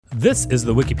This is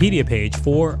the Wikipedia page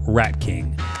for Rat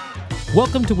King.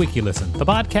 Welcome to WikiListen, the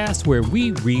podcast where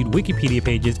we read Wikipedia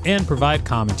pages and provide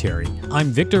commentary.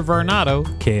 I'm Victor Varnado,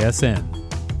 KSN.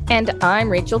 And I'm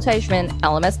Rachel Teichman,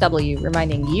 LMSW,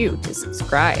 reminding you to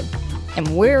subscribe.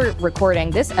 And we're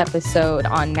recording this episode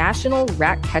on National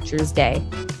Rat Catchers Day.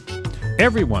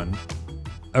 Everyone,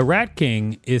 a rat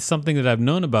king is something that I've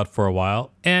known about for a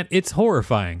while, and it's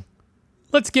horrifying.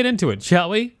 Let's get into it, shall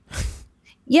we?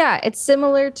 Yeah, it's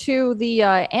similar to the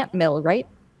ant mill, right?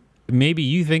 Maybe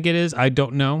you think it is. I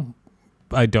don't know.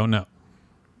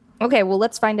 Okay, well,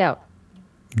 let's find out.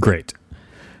 Great.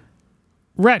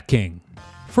 Rat king.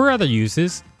 For other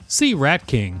uses, see rat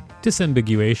king,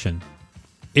 disambiguation.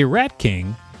 A rat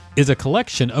king is a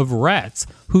collection of rats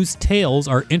whose tails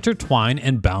are intertwined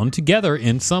and bound together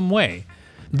in some way.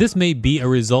 This may be a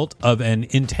result of an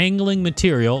entangling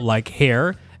material like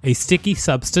hair, a sticky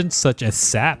substance such as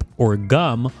sap or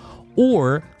gum,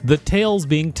 or the tails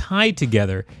being tied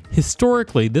together.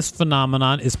 Historically, this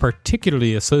phenomenon is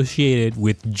particularly associated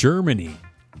with Germany.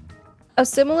 A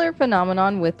similar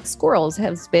phenomenon with squirrels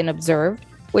has been observed,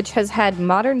 which has had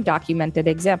modern documented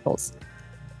examples.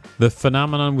 The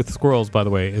phenomenon with squirrels, by the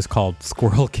way, is called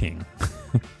Squirrel King.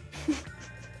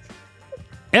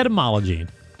 Etymology.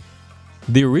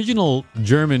 The original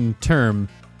German term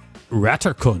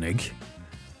Ratterkönig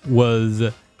was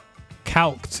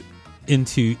calqued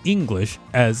into English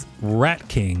as Rat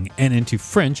King and into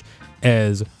French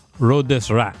as Roi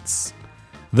des Rats.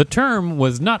 The term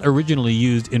was not originally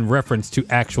used in reference to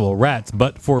actual rats,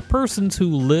 but for persons who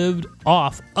lived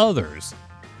off others.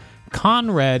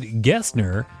 Conrad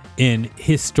Gessner in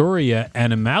Historia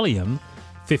Animalium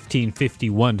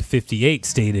 1551-58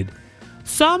 stated,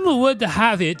 "Some would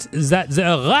have it that the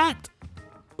rat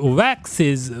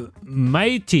waxes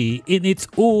mighty in its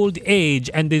old age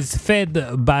and is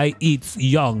fed by its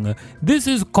young. This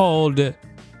is called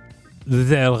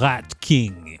the Rat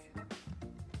King."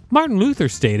 Martin Luther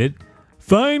stated,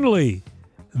 "Finally,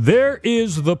 there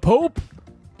is the Pope,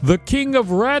 the king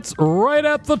of rats right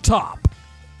at the top."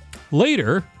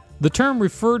 Later, the term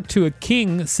referred to a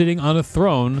king sitting on a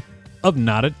throne of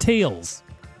knotted tails.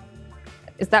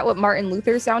 Is that what Martin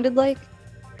Luther sounded like?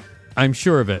 I'm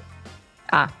sure of it.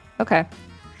 Ah, okay.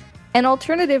 An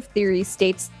alternative theory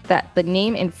states that the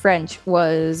name in French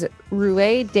was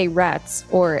roue des rats,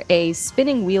 or a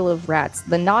spinning wheel of rats,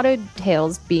 the knotted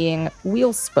tails being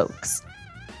wheel spokes,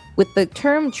 with the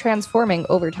term transforming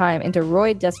over time into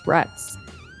roi des rats.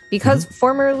 Because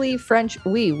formerly French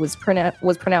oui was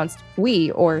pronounced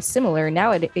oui or similar,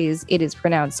 nowadays it is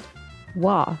pronounced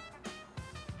wa.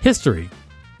 History.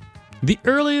 The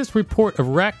earliest report of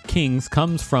rat kings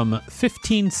comes from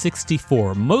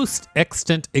 1564. Most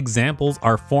extant examples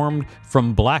are formed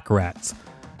from black rats.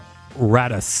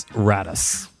 Rattus.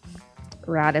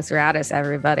 Rattus,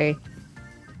 everybody.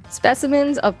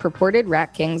 Specimens of purported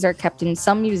rat kings are kept in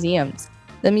some museums.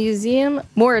 The Museum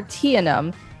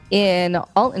Mauritianum in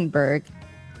Altenburg,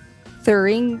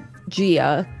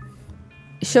 Thuringia,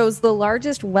 shows the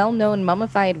largest well-known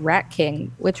mummified rat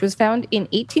king, which was found in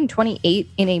 1828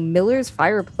 in a miller's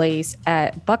fireplace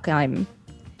at Buckheim.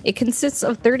 It consists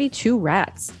of 32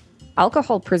 rats.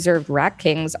 Alcohol-preserved rat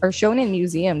kings are shown in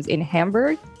museums in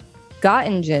Hamburg,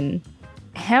 Göttingen,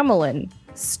 Hamelin,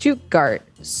 Stuttgart,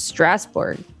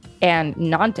 Strasbourg, and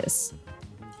Nantes.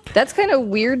 That's kind of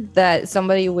weird that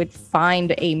somebody would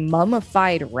find a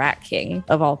mummified rat king,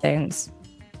 of all things.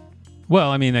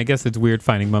 Well, I mean, I guess it's weird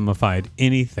finding mummified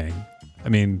anything. I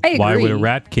mean, why would a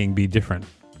rat king be different?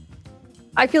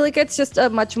 I feel like it's just a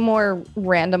much more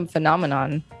random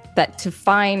phenomenon, that to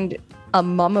find a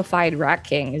mummified rat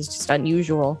king is just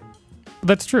unusual.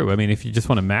 That's true. I mean, if you just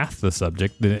want to math the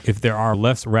subject, then if there are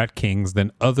less rat kings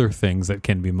than other things that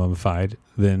can be mummified,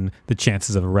 then the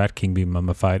chances of a rat king being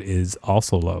mummified is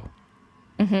also low.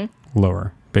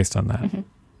 Lower, based on that,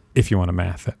 if you want to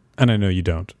math it. And I know you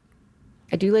don't.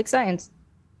 I do like science.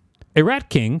 A rat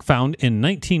king found in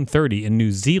 1930 in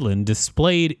New Zealand,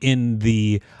 displayed in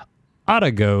the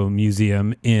Otago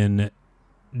Museum in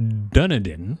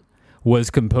Dunedin, was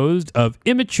composed of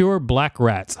immature black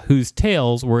rats whose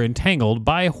tails were entangled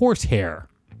by horsehair.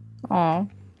 Aww.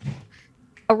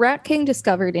 A rat king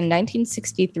discovered in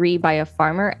 1963 by a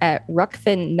farmer at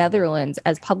Ruckven, Netherlands,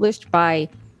 as published by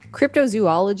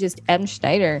cryptozoologist M.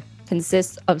 Schneider,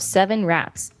 consists of 7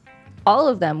 rats. All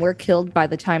of them were killed by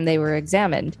the time they were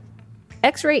examined.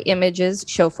 X-ray images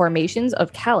show formations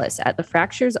of callus at the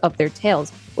fractures of their tails,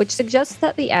 which suggests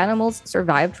that the animals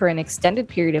survived for an extended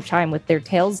period of time with their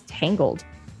tails tangled.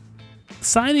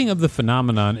 Sighting of the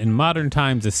phenomenon in modern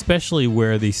times, especially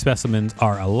where the specimens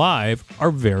are alive,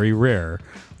 are very rare.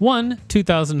 One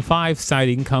 2005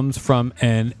 sighting comes from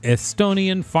an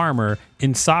Estonian farmer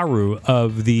in Saru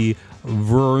of the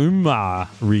Võrumaa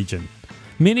region.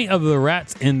 Many of the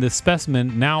rats in the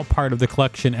specimen, now part of the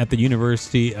collection at the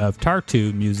University of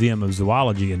Tartu Museum of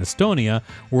Zoology in Estonia,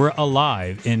 were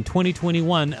alive. In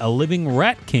 2021, a living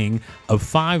rat king of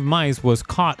 5 mice was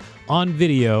caught on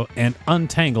video and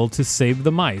untangled to save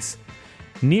the mice.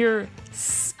 Near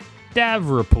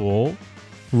Stavropol,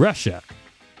 Russia.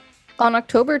 On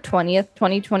October 20th,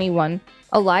 2021,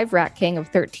 a live rat king of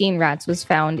 13 rats was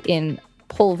found in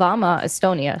Polvama,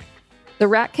 Estonia. The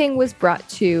rat king was brought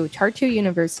to Tartu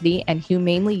University and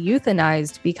humanely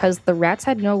euthanized because the rats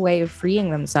had no way of freeing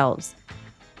themselves.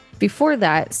 Before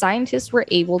that, scientists were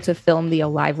able to film the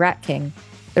alive rat king.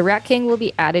 The rat king will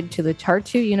be added to the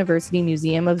Tartu University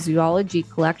Museum of Zoology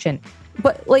collection.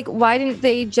 But, why didn't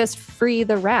they just free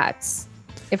the rats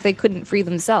if they couldn't free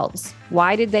themselves?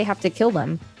 Why did they have to kill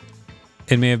them?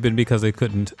 It may have been because they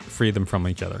couldn't free them from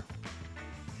each other.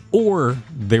 Or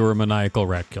they were maniacal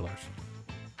rat killers.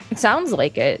 It sounds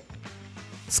like it.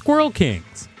 Squirrel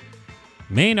kings.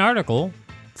 Main article,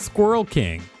 Squirrel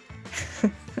King.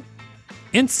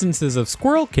 Instances of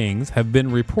squirrel kings have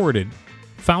been reported,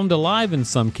 found alive in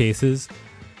some cases.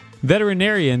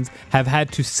 Veterinarians have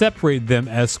had to separate them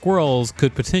as squirrels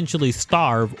could potentially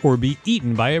starve or be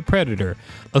eaten by a predator.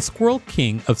 A squirrel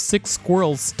king of 6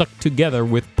 squirrels stuck together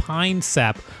with pine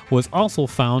sap was also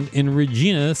found in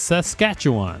Regina,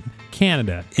 Saskatchewan,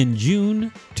 Canada in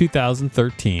June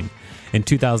 2013. In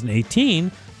 2018,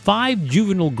 5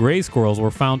 juvenile gray squirrels were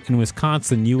found in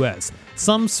Wisconsin, U.S.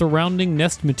 Some surrounding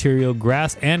nest material,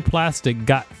 grass, and plastic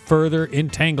got further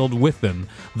entangled with them.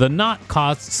 The knot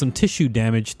caused some tissue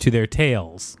damage to their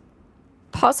tails.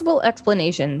 Possible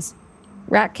explanations.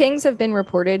 Rat kings have been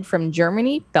reported from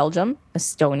Germany, Belgium,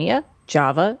 Estonia,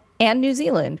 Java, and New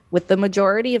Zealand, with the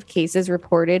majority of cases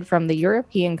reported from the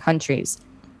European countries.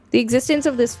 The existence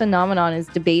of this phenomenon is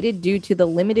debated due to the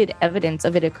limited evidence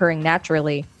of it occurring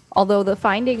naturally, although the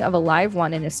finding of a live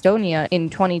one in Estonia in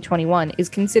 2021 is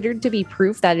considered to be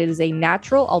proof that it is a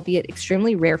natural, albeit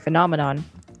extremely rare phenomenon.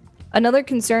 Another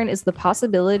concern is the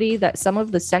possibility that some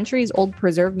of the centuries-old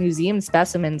preserved museum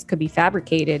specimens could be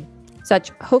fabricated, such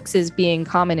hoaxes being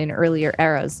common in earlier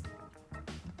eras.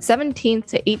 17th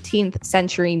to 18th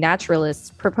century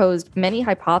naturalists proposed many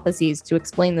hypotheses to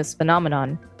explain this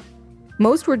phenomenon.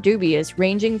 Most were dubious,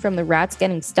 ranging from the rats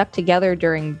getting stuck together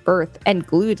during birth and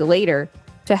glued later,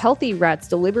 to healthy rats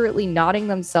deliberately knotting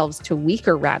themselves to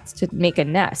weaker rats to make a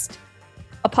nest.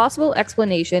 A possible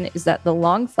explanation is that the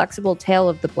long, flexible tail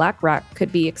of the black rat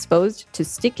could be exposed to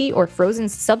sticky or frozen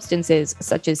substances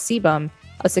such as sebum,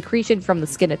 a secretion from the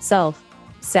skin itself,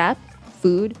 sap,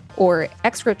 food, or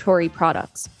excretory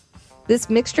products. This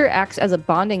mixture acts as a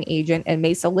bonding agent and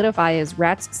may solidify as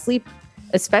rats sleep,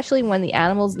 especially when the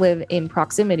animals live in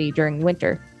proximity during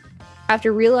winter.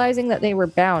 After realizing that they were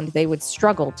bound, they would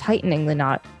struggle tightening the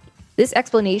knot. This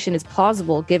explanation is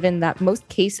plausible given that most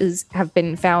cases have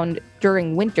been found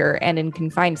during winter and in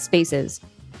confined spaces.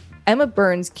 Emma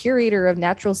Burns, curator of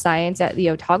natural science at the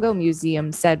Otago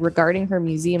Museum, said regarding her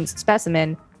museum's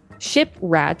specimen, ship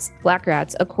rats, black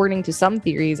rats, according to some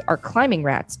theories, are climbing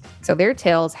rats, so their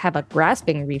tails have a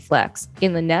grasping reflex.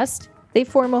 In the nest, they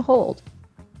form a hold.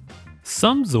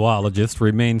 Some zoologists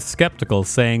remain skeptical,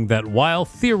 saying that while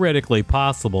theoretically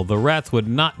possible, the rats would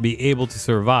not be able to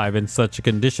survive in such a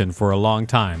condition for a long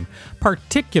time,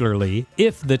 particularly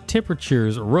if the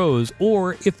temperatures rose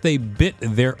or if they bit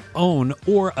their own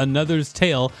or another's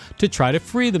tail to try to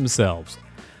free themselves.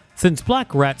 Since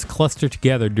black rats cluster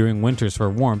together during winters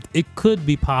for warmth, it could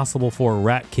be possible for a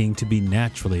rat king to be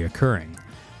naturally occurring.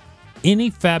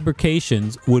 Any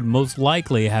fabrications would most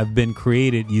likely have been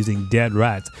created using dead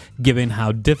rats, given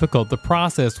how difficult the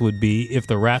process would be if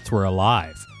the rats were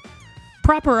alive.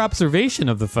 Proper observation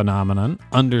of the phenomenon,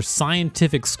 under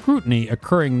scientific scrutiny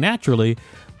occurring naturally,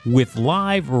 with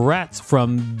live rats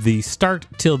from the start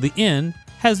till the end,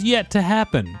 has yet to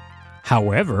happen.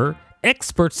 However,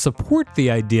 experts support the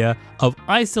idea of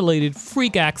isolated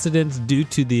freak accidents due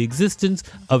to the existence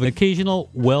of occasional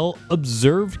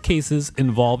well-observed cases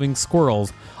involving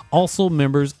squirrels, also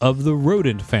members of the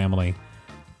rodent family.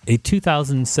 A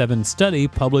 2007 study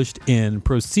published in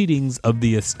Proceedings of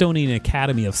the Estonian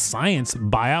Academy of Science,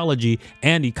 Biology,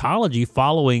 and Ecology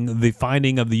following the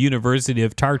finding of the University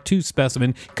of Tartu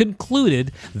specimen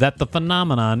concluded that the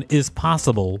phenomenon is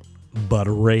possible, but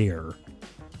rare.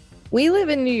 We live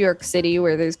in New York City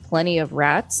where there's plenty of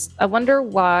rats. I wonder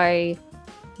why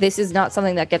this is not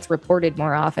something that gets reported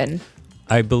more often.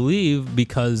 I believe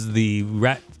because the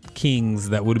rat kings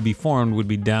that would be formed would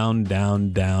be down,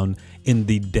 down, down in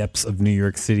the depths of New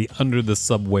York City under the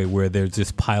subway where there's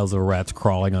just piles of rats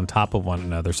crawling on top of one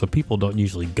another. So people don't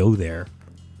usually go there.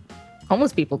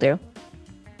 Homeless people do.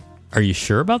 Are you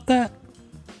sure about that?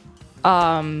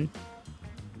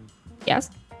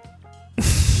 Yes.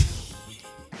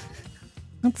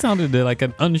 That sounded like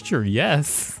an unsure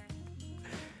yes.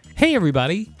 Hey,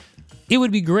 everybody. It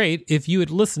would be great if you would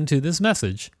listen to this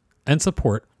message and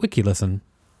support WikiListen.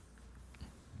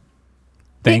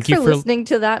 Thanks for listening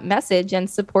to that message and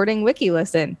supporting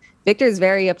WikiListen. Victor's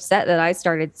very upset that I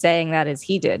started saying that as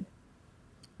he did.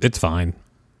 It's fine.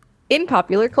 In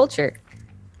popular culture,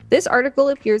 this article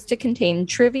appears to contain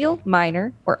trivial,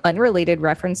 minor, or unrelated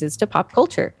references to pop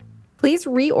culture. Please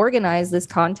reorganize this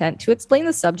content to explain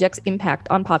the subject's impact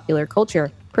on popular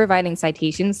culture, providing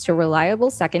citations to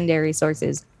reliable secondary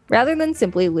sources, rather than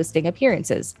simply listing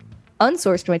appearances.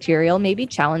 Unsourced material may be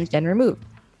challenged and removed.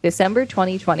 December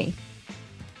 2020.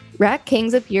 Rat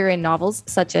kings appear in novels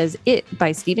such as It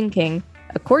by Stephen King,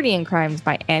 Accordion Crimes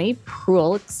by Annie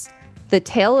Proulx, The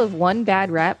Tale of One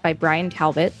Bad Rat by Brian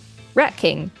Talbot, Rat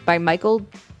King by Michael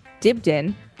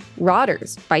Dibdin,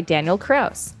 Rotters by Daniel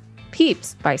Kraus,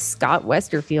 Peeps by Scott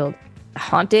Westerfield,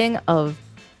 Haunting of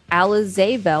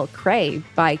Alizavel Cray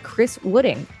by Chris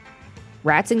Wooding,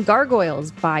 Rats and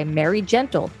Gargoyles by Mary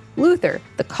Gentle, Luther,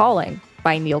 The Calling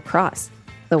by Neil Cross,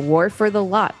 The War for the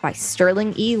Lot by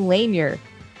Sterling E. Lanier,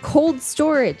 Cold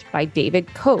Storage by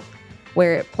David Cope,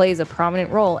 where it plays a prominent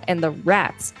role, and The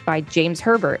Rats by James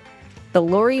Herbert. The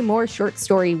Lori Moore short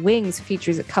story Wings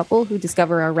features a couple who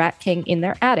discover a rat king in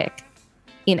their attic.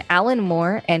 In Alan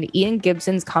Moore and Ian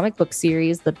Gibson's comic book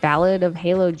series, The Ballad of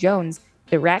Halo Jones,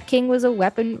 the Rat King was a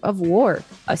weapon of war,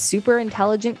 a super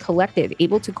intelligent collective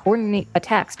able to coordinate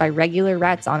attacks by regular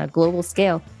rats on a global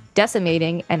scale,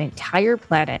 decimating an entire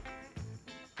planet.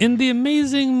 In The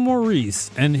Amazing Maurice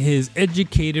and His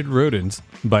Educated Rodents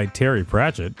by Terry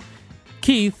Pratchett,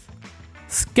 Keith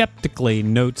skeptically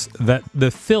notes that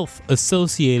the filth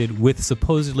associated with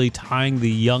supposedly tying the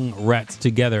young rats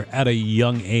together at a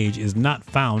young age is not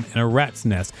found in a rat's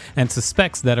nest, and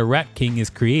suspects that a rat king is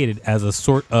created as a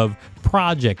sort of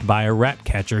project by a rat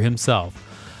catcher himself.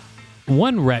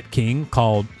 One rat king,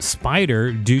 called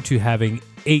Spider, due to having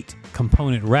 8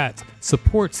 component rats,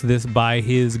 supports this by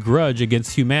his grudge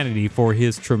against humanity for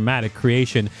his traumatic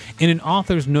creation. In an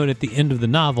author's note at the end of the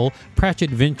novel, Pratchett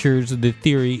ventures the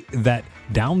theory that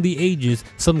down the ages,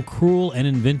 some cruel and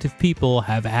inventive people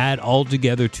have had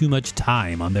altogether too much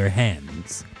time on their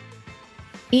hands.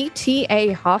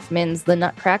 E.T.A. Hoffman's The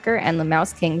Nutcracker and the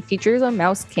Mouse King features a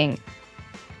Mouse King,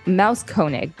 Mouse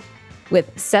Koenig,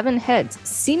 with 7 heads,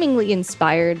 seemingly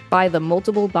inspired by the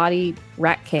multiple-bodied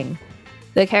Rat King.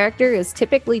 The character is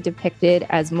typically depicted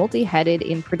as multi-headed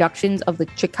in productions of the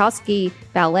Tchaikovsky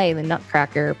ballet The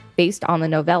Nutcracker, based on the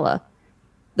novella.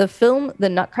 The film The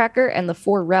Nutcracker and the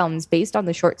Four Realms, based on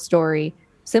the short story,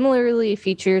 similarly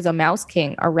features a Mouse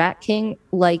King, a Rat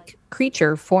King-like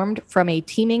creature formed from a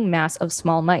teeming mass of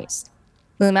small mice.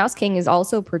 The Mouse King is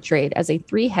also portrayed as a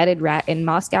 3-headed rat in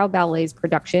Moscow Ballet's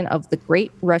production of The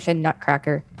Great Russian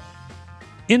Nutcracker.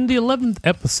 In the 11th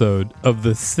episode of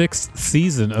the 6th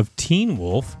season of Teen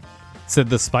Wolf, Said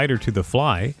the Spider to the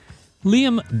Fly,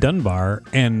 Liam Dunbar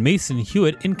and Mason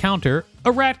Hewitt encounter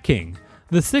a Rat King.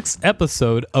 The 6th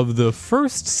episode of the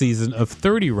 1st season of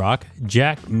 30 Rock,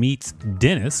 Jack meets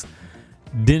Dennis.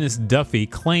 Dennis Duffy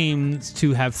claims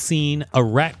to have seen a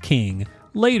Rat King.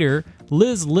 Later,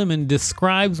 Liz Lemon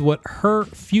describes what her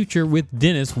future with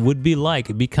Dennis would be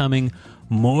like, becoming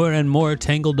more and more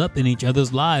tangled up in each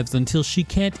other's lives until she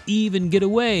can't even get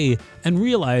away and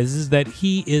realizes that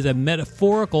he is a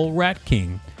metaphorical Rat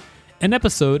King. An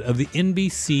episode of the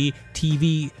NBC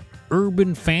TV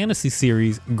urban fantasy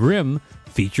series Grimm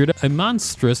featured a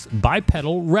monstrous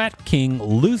bipedal rat king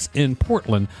loose in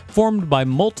Portland, formed by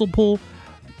multiple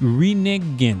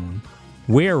renegin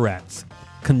were-rats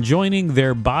conjoining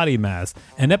their body mass.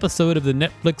 An episode of the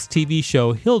Netflix TV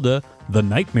show Hilda, the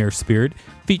Nightmare Spirit,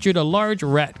 featured a large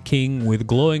rat king with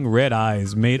glowing red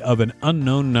eyes made of an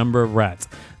unknown number of rats.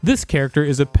 This character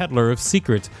is a peddler of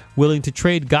secrets, willing to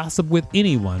trade gossip with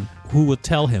anyone who will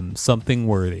tell him something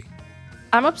worthy.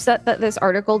 I'm upset that this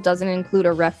article doesn't include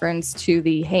a reference to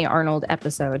the Hey Arnold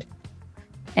episode.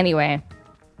 Anyway,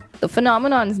 the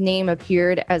phenomenon's name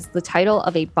appeared as the title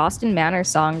of a Boston Manor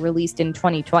song released in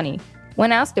 2020.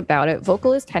 When asked about it,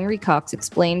 vocalist Henry Cox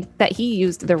explained that he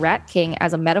used the Rat King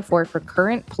as a metaphor for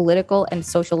current political and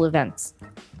social events.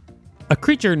 A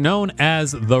creature known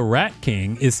as the Rat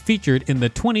King is featured in the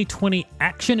 2020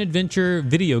 action-adventure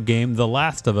video game The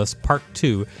Last of Us Part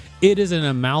 2. It is an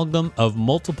amalgam of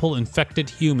multiple infected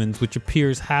humans which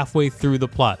appears halfway through the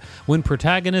plot. When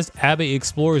protagonist Abby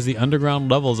explores the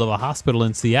underground levels of a hospital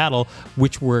in Seattle,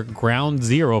 which were ground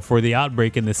zero for the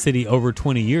outbreak in the city over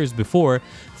 20 years before,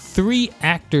 3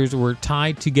 actors were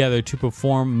tied together to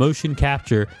perform motion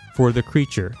capture for the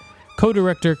creature.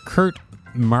 Co-director Kurt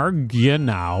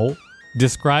Margianau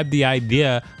described the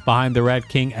idea behind the Rat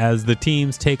King as the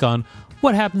team's take on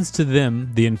what happens to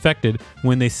them, the infected,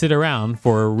 when they sit around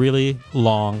for a really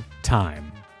long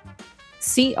time.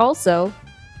 See also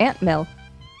Ant Mill.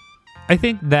 I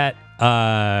think that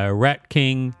Rat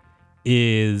King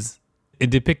is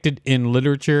depicted in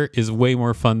literature is way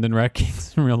more fun than Rat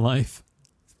Kings in real life.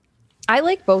 I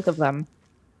like both of them.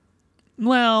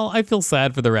 Well, I feel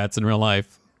sad for the rats in real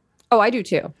life. Oh, I do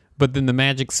too. But then the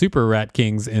magic super Rat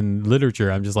Kings in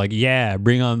literature, I'm just like, yeah,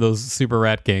 bring on those super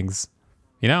Rat Kings.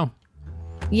 You know?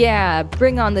 Yeah,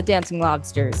 bring on the dancing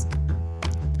lobsters.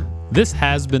 This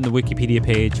has been the Wikipedia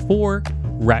page for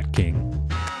Rat King.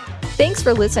 Thanks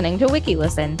for listening to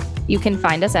WikiListen. You can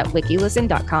find us at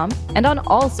wikilisten.com and on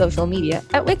all social media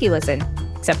at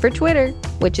WikiListen, except for Twitter,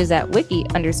 which is at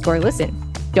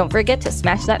wiki_listen. Don't forget to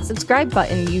smash that subscribe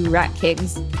button, you Rat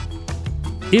Kings.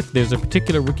 If there's a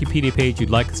particular Wikipedia page you'd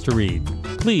like us to read,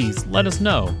 please let us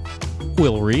know.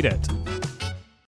 We'll read it.